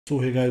ਸੋ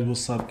hey guys वो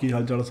सब ਕੀ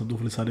ਹਾਲ ਚਾਲ ਸਭ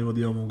ਤੋਂ ਸਾਰੇ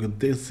ਵਧੀਆ ਹੋਵੋਗੇ।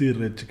 ਦੇਸੀ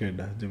ਰਿਚ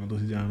ਕਿਡ ਜਿਵੇਂ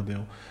ਤੁਸੀਂ ਜਾਣਦੇ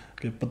ਹੋ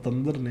ਕਿ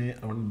ਪਤੰਦਰ ਨੇ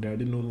ਆਪਣੇ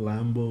ਡੈਡੀ ਨੂੰ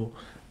ਲੈਂਬੋ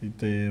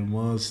ਤੇ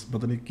ਮਰਸ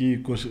ਪਤਾ ਨਹੀਂ ਕੀ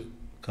ਕੁਛ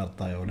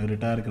ਕਰਤਾ ਹੈ। ਉਹਨੇ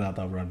ਰਿਟਾਇਰ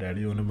ਕਰਾਤਾ ਆਪਣਾ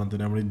ਡੈਡੀ। ਉਹਨੇ ਬੰਦੇ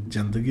ਨੇ ਆਪਣੀ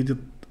ਜ਼ਿੰਦਗੀ 'ਚ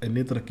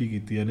ਇੰਨੀ ਤਰੱਕੀ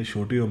ਕੀਤੀ ਹੈ ਇੰਨੀ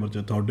ਛੋਟੀ ਉਮਰ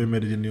 'ਚ। ਤੁਹਾਡੇ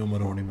ਮੇਰੀ ਜਿੰਨੀ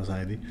ਉਮਰ ਹੋਣੀ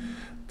ਮਸਾਏ ਦੀ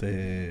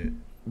ਅਤੇ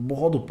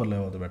ਬਹੁਤ ਉੱਪਰ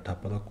ਲੈਵਲ 'ਤੇ ਬੈਠਾ।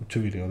 ਪਤਾ ਕੁਛ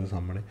ਵੀ ਨਹੀਂ ਉਹਦੇ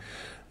ਸਾਹਮਣੇ।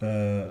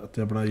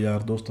 ਅਤੇ ਆਪਣਾ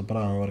ਯਾਰ ਦੋਸਤ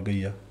ਭਰਾ ਵਰਗਾ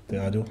ਹੀ ਆ। ਅਤੇ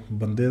ਆ ਜਾਓ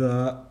ਬੰਦੇ ਦਾ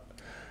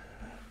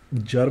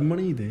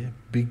ਜਰਮਨੀ ਦੇ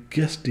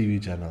biggest T V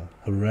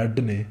channel red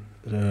ਨੇ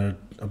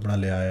ਆਪਣਾ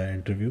ਲਿਆ ਆ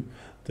ਇੰਟਰਵਿਊ।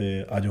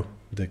 ਅਤੇ ਆ ਜਾਓ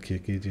ਦੇਖੀਏ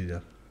ਕੀ ਚੀਜ਼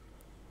ਆ।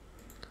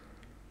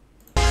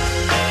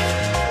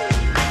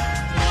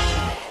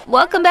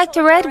 Welcome back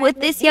to Red with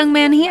this young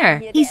man here.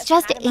 He's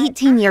just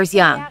 18 years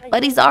young,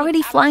 but he's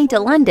already flying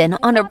to London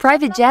on a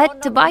private jet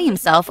to buy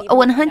himself a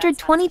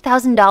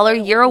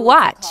 $120,000 Euro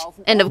watch.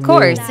 And of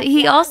course,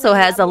 he also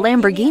has a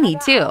Lamborghini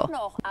too.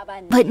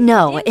 But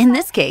no, in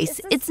this case,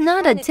 it's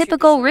not a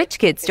typical rich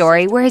kid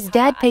story where his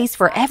dad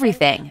pays for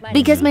everything.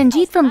 Because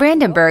Manjeet from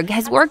Brandenburg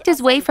has worked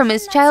his way from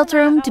his child's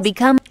room to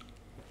become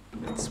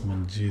It's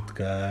Manjeet,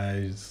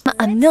 guys.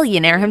 a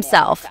millionaire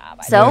himself.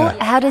 So,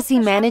 how does he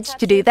manage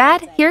to do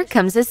that? Here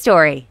comes his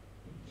story.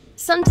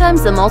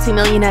 Sometimes the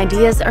multi-million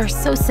ideas are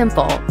so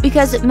simple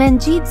because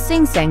Manjeet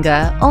Singh Sangha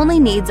only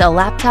needs a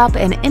laptop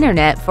and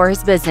internet for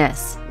his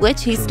business,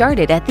 which he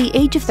started at the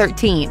age of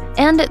 13,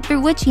 and through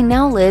which he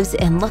now lives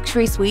in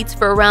luxury suites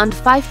for around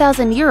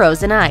 5,000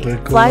 euros a night,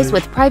 flies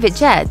with private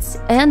jets,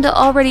 and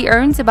already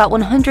earns about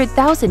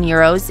 100,000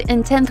 euros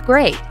in 10th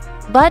grade.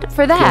 But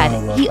for that,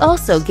 he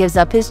also gives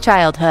up his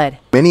childhood.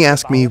 Many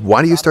ask me, why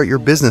do you start your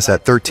business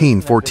at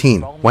 13,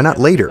 14? Why not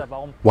later?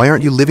 Why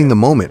aren't you living the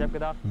moment?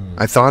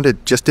 I thought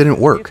it just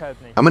didn't work.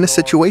 I'm in a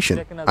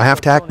situation. I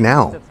have to act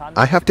now.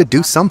 I have to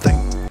do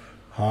something.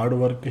 Hard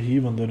work ਹੀ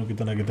ਬੰਦੇ ਨੂੰ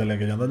ਕਿਤੇ ਨਾ ਕਿਤੇ ਲੈ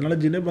ਕੇ ਜਾਂਦਾ। ਨਾਲੇ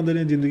ਜਿਹਨੇ ਬੰਦੇ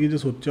ਨੇ ਜ਼ਿੰਦਗੀ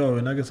 'ਚ ਸੋਚਿਆ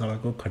ਹੋਵੇ ਨਾ ਕਿ ਸਾਲਾ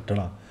ਕੋ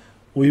ਖੱਟਣਾ,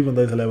 ਉਹੀ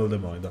ਬੰਦਾ ਇਸ ਲੈਵਲ 'ਤੇ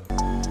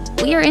ਪਹੁੰਚਦਾ।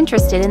 We are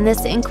interested in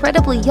this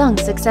incredibly young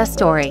success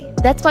story.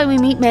 That's why we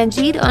meet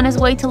Manjeet on his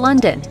way to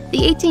London.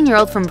 The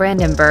 18-year-old from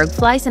Brandenburg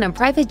flies in a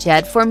private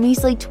jet for a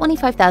measly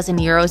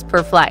 25,000 euros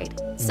per flight.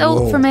 So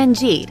for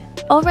Manjeet,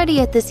 already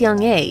at this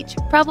young age,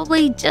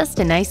 probably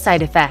just a nice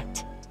side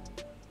effect.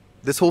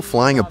 This whole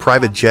flying a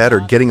private jet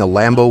or getting a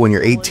Lambo when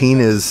you're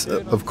 18 is,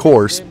 of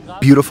course,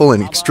 beautiful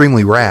and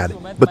extremely rad.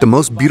 But the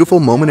most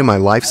beautiful moment in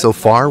my life so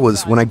far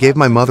was when I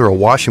gave my mother a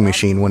washing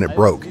machine when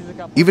it broke.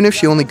 Even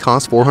if she only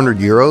cost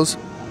 400 euros,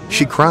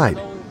 she cried.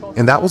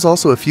 And that was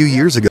also a few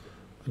years ago.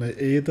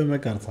 ਇਹ ਤਾਂ ਮੈਂ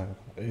ਕਰ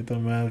ਸਕਦਾ। ਇਹ ਤਾਂ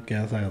ਮੈਂ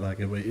ਕਹਿ ਸਕਦਾ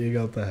ਕਿ ਬਈ ਇਹ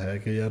ਗੱਲ ਤਾਂ ਹੈ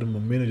ਕਿ ਯਾਰ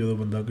ਮੰਮੀ ਨੂੰ ਜਦੋਂ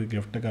ਬੰਦਾ ਕੋਈ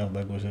ਗਿਫਟ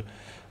ਕਰਦਾ ਕੁਛ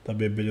ਤਾਂ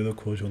ਬੇਬੇ ਜਦੋਂ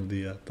ਖੁਸ਼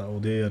ਹੁੰਦੀ ਆ ਤਾਂ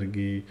ਉਹਦੇ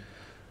ਵਰਗੀ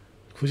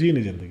ਖੁਸ਼ੀ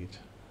ਨਹੀਂ ਜ਼ਿੰਦਗੀ 'ਚ।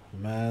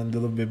 ਮੈਂ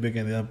ਜਦੋਂ ਬੇਬੇ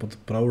ਕਹਿੰਦੇ ਆ ਪੁੱਤ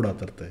ਪ੍ਰਾਊਡ ਆ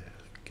ਤੇਰੇ 'ਤੇ,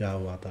 ਕਿਆ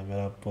ਬਾਤ ਆ,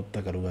 ਮੇਰਾ ਪੁੱਤ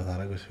ਕਰੂਗਾ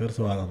ਸਾਰਾ ਕੁਛ, ਫਿਰ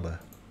ਸਵਾਦ ਆਉਂਦਾ ਹੈ।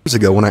 Years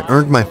ago when I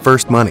earned my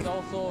first money.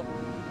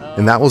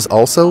 And that was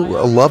also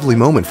a lovely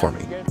moment for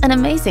me. An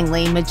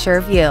amazingly mature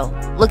view.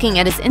 Looking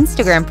at his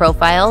Instagram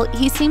profile,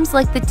 he seems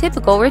like the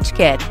typical rich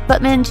kid,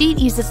 but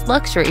Manjeet uses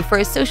luxury for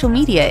his social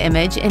media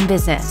image and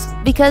business,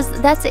 because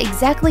that's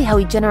exactly how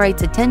he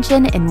generates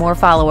attention and more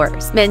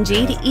followers.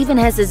 Manjeet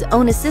even has his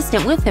own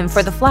assistant with him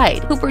for the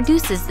flight, who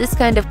produces this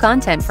kind of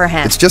content for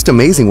him. It's just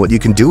amazing what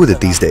you can do with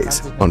it these days.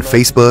 On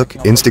Facebook,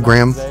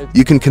 Instagram,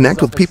 you can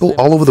connect with people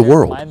all over the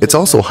world. It's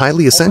also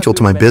highly essential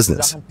to my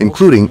business,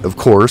 including, of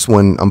course,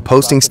 when I'm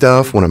posting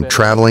stuff, when I'm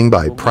traveling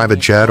by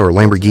private jet or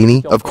Lamborghini.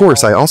 Of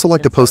course, I also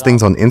like to post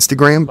things on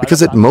Instagram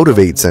because it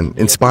motivates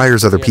and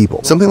inspires other people.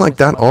 Something like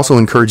that also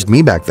encouraged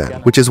me back then,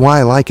 which is why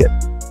I like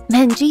it.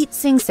 Manjeet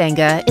Singh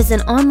Sangha is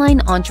an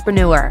online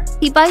entrepreneur.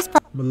 He buys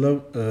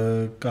ਮਤਲਬ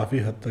ਕਾਫੀ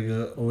ਹੱਦ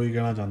ਤੱਕ ਉਹ ਹੀ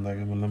ਕਹਿਣਾ ਚਾਹੁੰਦਾ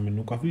ਕਿ ਮਤਲਬ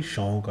ਮੈਨੂੰ ਕਾਫੀ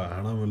ਸ਼ੌਂਕ ਆ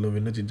ਹੈ ਨਾ, ਮਤਲਬ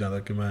ਇਹਨਾਂ ਚੀਜ਼ਾਂ ਦਾ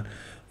ਕਿ ਮੈਂ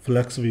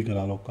ਫਲੈਕਸ ਵੀ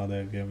ਕਰਾਂ ਲੋਕਾਂ ਦੇ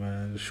ਅੱਗੇ,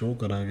 ਮੈਂ ਸ਼ੋਅ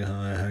ਕਰਾਂ ਕਿ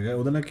ਹਾਂ ਇਹ ਹੈਗਾ।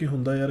 ਉਹਦੇ ਨਾਲ ਕੀ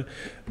ਹੁੰਦਾ ਯਾਰ,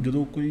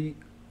 ਜਦੋਂ ਕੋਈ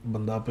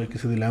ਬੰਦਾ ਆਪਾਂ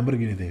ਕਿਸੇ ਦੀ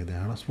ਲੈਂਬਰਗਿਨੀ ਦੇਖਦੇ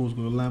ਹਾਂ ਨਾ, ਸਪੋਜ਼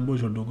ਕੋਈ ਲੈਂਬੋ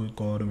ਛੱਡੋ, ਕੋਈ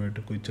ਕੋਰਵੇਟ,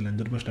 ਕੋਈ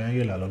ਚੈਲੰਜਰ ਮਸਟੈਂਗ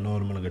ਹੀ ਲਾ ਲਓ,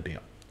 ਨੋਰਮਲ ਗੱਡੀਆਂ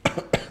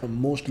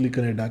ਮੋਸਟਲੀ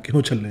ਕੈਨੇਡਾ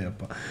ਕਿਉਂ ਚੱਲੇ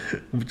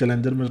ਆਪਾਂ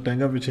ਚੈਲੰਜਰ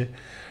ਮਸਟੈਂਗਾ ਪਿੱਛੇ,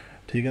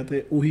 ਠੀਕ ਹੈ।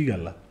 ਅਤੇ ਉਹੀ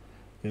ਗੱਲ ਆ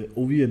ਕਿ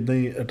ਉਹ ਵੀ ਇੱਦਾਂ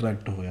ਹੀ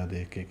ਅਟਰੈਕਟ ਹੋਇਆ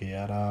ਦੇਖ ਕੇ ਕਿ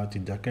ਯਾਰ ਆਹ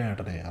ਚੀਜ਼ਾਂ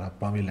ਘੈਂਟ ਨੇ ਯਾਰ,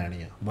 ਆਪਾਂ ਵੀ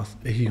ਲੈਣੀਆਂ, ਬਸ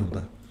ਇਹੀ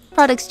ਹੁੰਦਾ।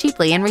 Products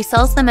cheaply and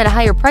resells them at a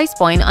higher price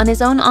point on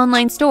his own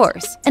online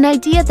stores, an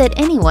idea that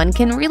anyone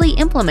can really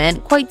implement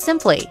quite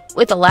simply,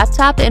 with a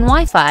laptop and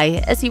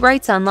Wi-Fi, as he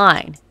writes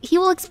online. He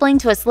will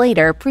explain to us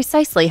later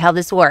precisely how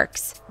this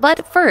works.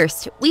 But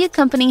first, we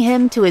accompany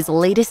him to his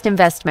latest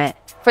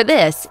investment. For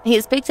this, he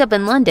is picked up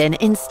in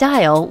London in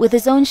style with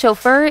his own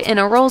chauffeur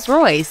in a Rolls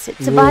Royce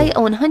to buy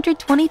a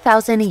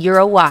 120,000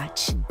 euro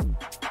watch.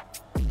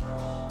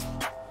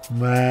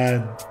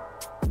 Man.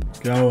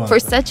 For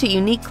such a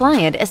unique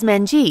client as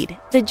Manjeet,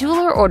 the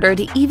jeweler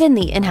ordered even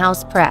the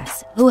in-house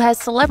press, who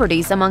has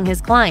celebrities among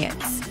his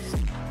clients.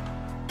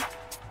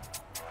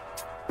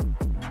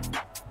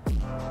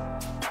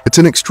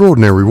 It's an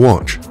extraordinary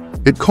watch.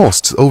 It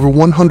costs over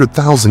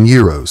 100,000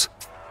 euros.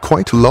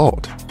 Quite a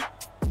lot.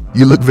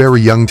 You look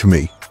very young to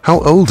me. How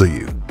old are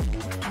you?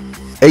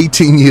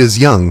 18 years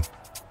young.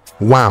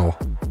 Wow.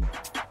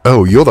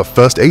 Oh, you're the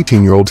first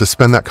 18-year-old to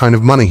spend that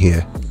kind of money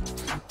here.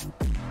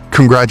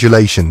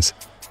 Congratulations.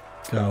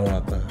 क्या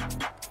बात है।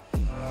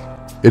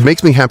 It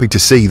makes me happy to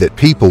see that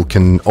people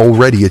can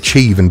already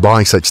achieve and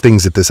buy such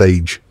things at this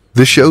age.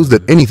 This shows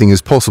that anything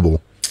is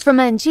possible. For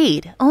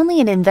Manjeet, only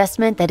an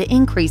investment that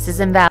increases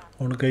in value.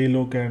 ਹੁਣ ਕਈ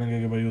ਲੋਕ ਕਹਿਣਗੇ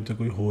ਕਿ ਭਾਈ ਉੱਥੇ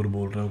ਕੋਈ ਹੋਰ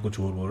ਬੋਲ ਰਿਹਾ ਕੁਝ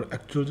ਹੋਰ ਬੋਲ ਰਿਹਾ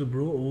ਐਕਚੁਅਲ 'ਚ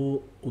ਬਰੋ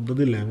ਉਹ ਉੱਧਰ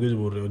ਦੀ ਲੈਂਗੁਏਜ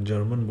ਬੋਲ ਰਹੇ ਹੋ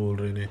ਜਰਮਨ ਬੋਲ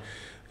ਰਹੇ ਨੇ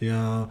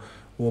ਜਾਂ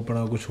ਉਹ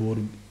ਆਪਣਾ ਕੁਛ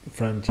ਹੋਰ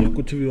ਫਰੈਂਚ ਜਾਂ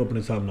ਕੁਛ ਵੀ ਉਹ ਆਪਣੇ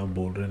ਹਿਸਾਬ ਨਾਲ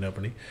ਬੋਲ ਰਹੇ ਨੇ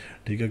ਆਪਣੀ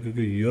ਠੀਕ ਹੈ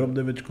ਕਿਉਂਕਿ ਯੂਰਪ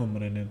ਦੇ ਵਿੱਚ ਘੁੰਮ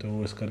ਰਹੇ ਨੇ ਅਤੇ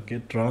ਉਹ ਇਸ ਕਰਕੇ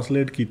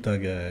ਟਰਾਂਸਲੇਟ ਕੀਤਾ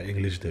ਗਿਆ ਹੈ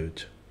ਇੰਗਲਿਸ਼ ਦੇ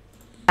ਵਿੱਚ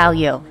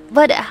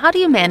But how do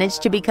you manage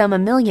to become a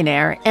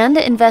millionaire and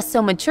invest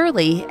so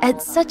maturely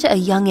at such a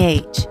young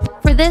age?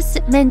 For this,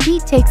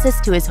 Manjeet takes us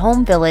to his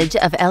home village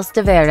of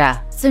Elstavera.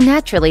 So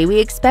naturally, we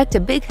expect a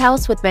big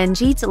house with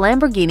Manjeet's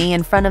Lamborghini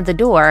in front of the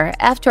door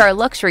after our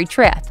luxury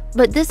trip.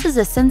 But this is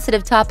a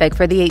sensitive topic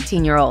for the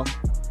 18-year-old.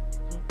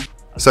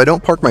 So I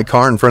don't park my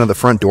car in front of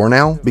the front door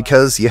now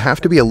because you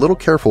have to be a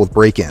little careful with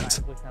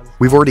break-ins.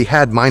 We've already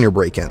had minor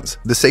break-ins.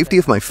 The safety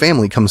of my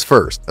family comes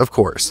first, of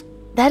course.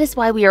 That is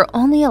why we are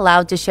only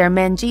allowed to share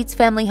Manjeet's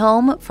family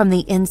home from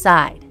the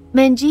inside.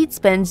 Manjeet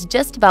spends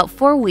just about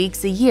 4 weeks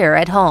a year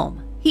at home.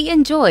 He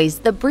enjoys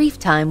the brief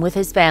time with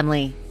his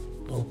family.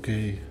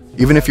 Okay.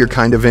 Even if you're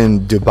kind of in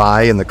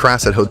Dubai in the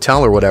Crasset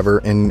Hotel or whatever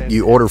and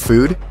you order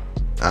food,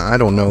 I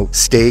don't know,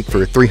 steak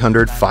for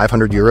 300,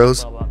 500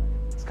 euros,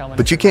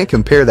 but you can't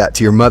compare that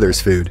to your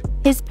mother's food.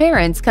 His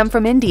parents come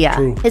from India.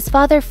 True. His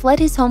father fled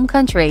his home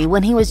country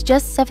when he was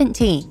just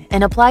 17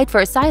 and applied for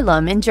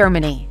asylum in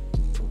Germany.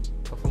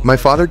 My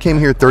father came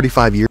here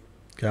 35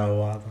 ਕਿਆ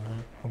ਬਾਤ ਹੈ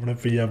ਆਪਣੇ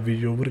ਪੰਜਾਬੀ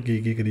ਜੋਬਰ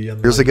ਕੀ ਕਰੀ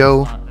ਜਾਂਦੇ years ago,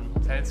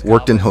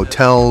 worked in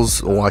hotels,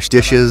 washed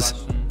dishes,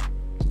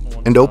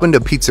 and opened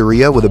a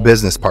pizzeria with a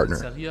business partner.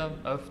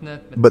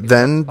 But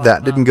then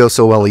that didn't go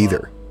so well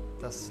either.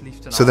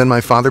 So then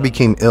my father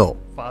became ill.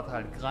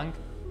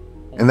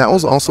 And that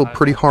was also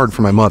pretty hard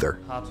for my mother.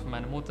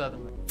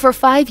 For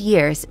 5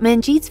 years,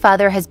 Manjeet's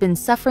father has been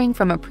suffering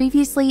from a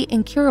previously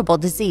incurable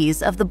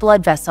disease of the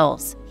blood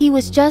vessels. He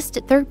was just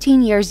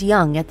 13 years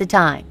young at the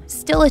time,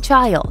 still a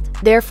child.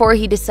 Therefore,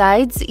 he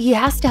decides he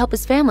has to help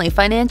his family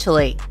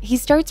financially.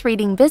 He starts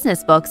reading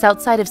business books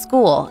outside of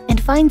school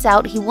and finds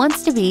out he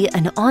wants to be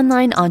an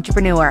online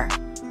entrepreneur.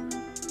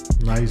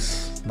 Nice,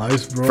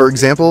 bro. For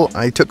example,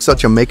 I took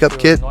such a makeup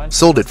kit,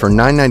 sold it for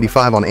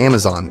 $9.95 on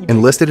Amazon,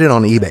 and listed it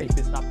on eBay.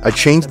 I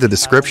changed the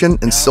description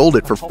and sold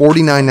it for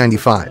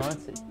 $49.95.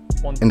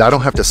 And I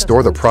don't have to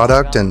store the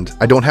product, and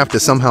I don't have to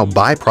somehow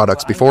buy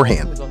products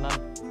beforehand.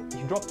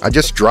 I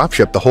just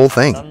dropship the whole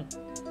thing.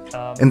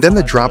 And then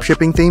the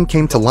dropshipping theme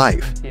came to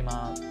life.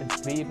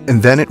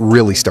 And then it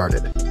really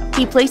started.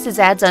 He places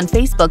ads on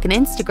Facebook and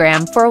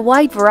Instagram for a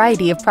wide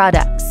variety of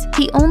products.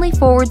 He only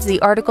forwards the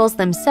articles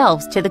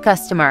themselves to the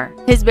customer.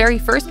 His very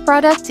first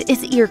product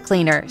is ear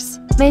cleaners.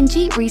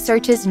 Manjeet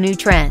researches new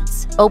trends,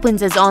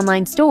 opens his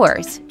online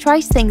stores,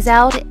 tries things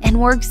out, and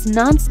works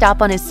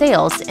non-stop on his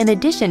sales in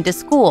addition to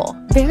school,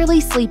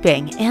 barely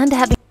sleeping and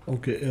having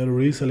okay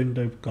reselling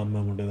type ਕੰਮ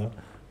ਹੈ ਮੁੰਡੇ ਦਾ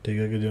ਠੀਕ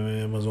ਹੈ ਕਿ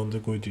ਜਿਵੇਂ Amazon ਤੇ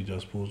ਕੋਈ ਚੀਜ਼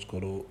ਸਪੋਜ਼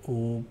ਕਰੋ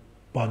ਉਹ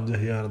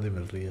 5000 ਦੀ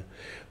ਮਿਲ ਰਹੀ ਹੈ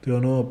ਤੇ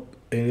ਉਹਨੂੰ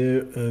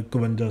ਇਹ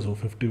 5100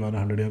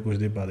 5100 ਜਾਂ ਕੁਝ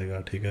ਦੀ ਪਾ ਦੇਗਾ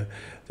ਠੀਕ ਹੈ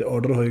ਤੇ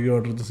ਆਰਡਰ ਹੋਏਗੀ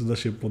ਆਰਡਰ ਤੋਂ ਸਿੱਧਾ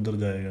ਸ਼ਿਪ ਉੱਧਰ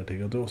ਜਾਏਗਾ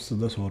ਠੀਕ ਹੈ ਤੇ ਉਸ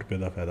ਸਿੱਧਾ 100 ਰੁਪਏ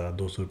ਦਾ ਫਾਇਦਾ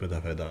 200 ਰੁਪਏ ਦਾ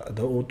ਫਾਇਦਾ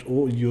ਤਾਂ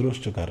ਉਹ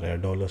ਯੂਰੋਸ 'ਚ ਕਰ ਰਿਹਾ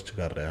ਡਾਲਰਸ 'ਚ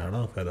ਕਰ ਰਿਹਾ ਹੈ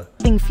ਨਾ ਫਾਇਦਾ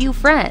few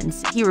friends,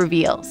 he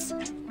reveals.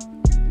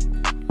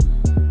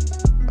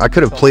 I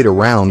could have played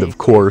around, of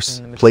course,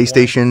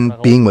 PlayStation,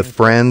 being with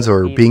friends, or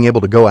being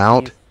able to go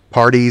out,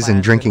 parties,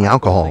 and drinking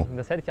alcohol.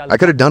 I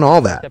could have done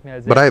all that,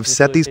 but I have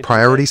set these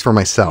priorities for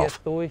myself.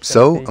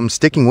 So I'm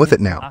sticking with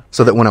it now,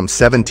 so that when I'm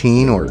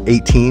 17 or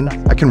 18,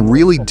 I can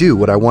really do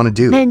what I want to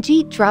do.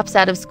 Manjeet drops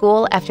out of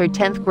school after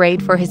 10th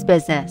grade for his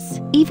business.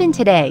 Even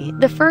today,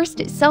 the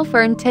first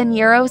self-earned 10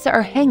 euros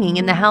are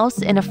hanging in the house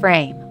in a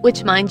frame,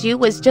 which, mind you,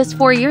 was just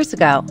 4 years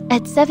ago.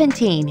 At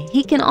 17,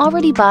 he can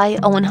already buy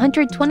a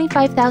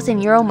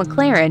 125,000 euro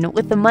McLaren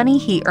with the money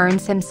he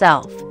earns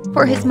himself.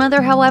 For his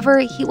mother, however,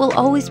 he will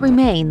always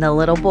remain the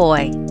little boy.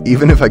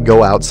 Even if I go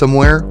out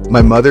somewhere,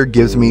 my mother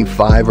gives me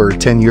 5 or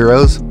 10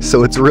 euros, so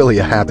it's really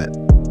a habit.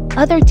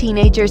 Other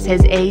teenagers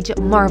his age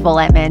marvel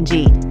at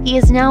Manjeet. He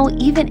is now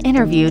even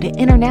interviewed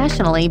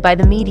internationally by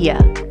the media,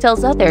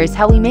 tells others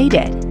how he made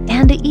it,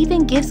 and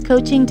even gives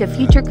coaching to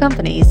future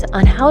companies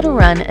on how to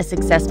run a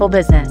successful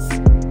business.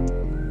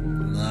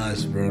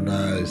 Nice, bro,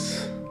 nice.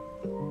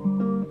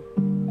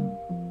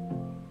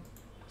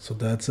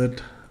 So that's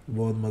it.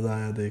 ਬਹੁਤ ਮਜ਼ਾ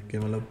ਆਇਆ ਦੇਖ ਕੇ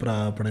ਮਤਲਬ ਭਰਾ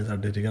ਆਪਣੇ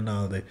ਸਾਡੇ ਠੀਕ ਹੈ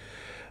ਨਾਲ ਦੇ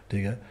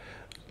ਠੀਕ ਹੈ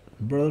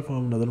ਬ੍ਰਦਰ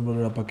ਫਰੋਮ ਨਦਰ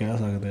ਬ੍ਰਦਰ ਆਪਾਂ ਕਹਿ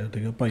ਸਕਦੇ ਹਾਂ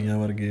ਠੀਕ ਹੈ ਭਾਈਆਂ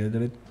ਵਰਗੇ ਆ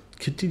ਜਿਹੜੇ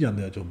ਖਿੱਚੀ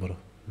ਜਾਂਦੇ ਆ ਚੋਬਰ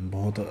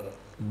ਬਹੁਤ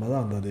ਮਜ਼ਾ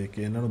ਆਉਂਦਾ ਦੇਖ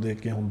ਕੇ ਇਹਨਾਂ ਨੂੰ ਦੇਖ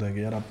ਕੇ ਹੁੰਦਾ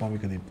ਕਿ ਯਾਰ ਆਪਾਂ ਵੀ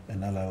ਕਦੀ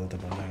ਇਹਨਾਂ ਲੈਵਲ 'ਤੇ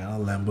ਪਹੁੰਚਣਾ ਹੈਗਾ ਨਾ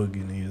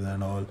ਲੈਂਬੋਰਗਿਨੀਜ਼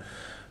ਐਂਡ ਆਲ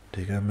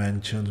ਠੀਕ ਹੈ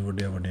ਮੈਨਸ਼ਨਸ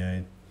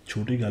ਵੱਡੀਆਂ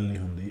ਛੋਟੀ ਗੱਲ ਨਹੀਂ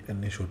ਹੁੰਦੀ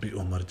ਇੰਨੀ ਛੋਟੀ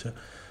ਉਮਰ 'ਚ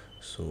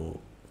ਸੋ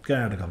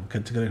ਘੈਂਟ ਕੰਮ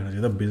ਖਿੱਚ ਕੇ ਰੱਖਣਾ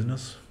ਚਾਹੀਦਾ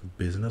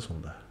ਬਿਜ਼ਨਸ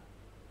ਹੁੰਦਾ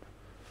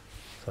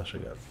ਸਤਿ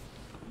ਸ਼੍ਰੀ ਅਕਾਲ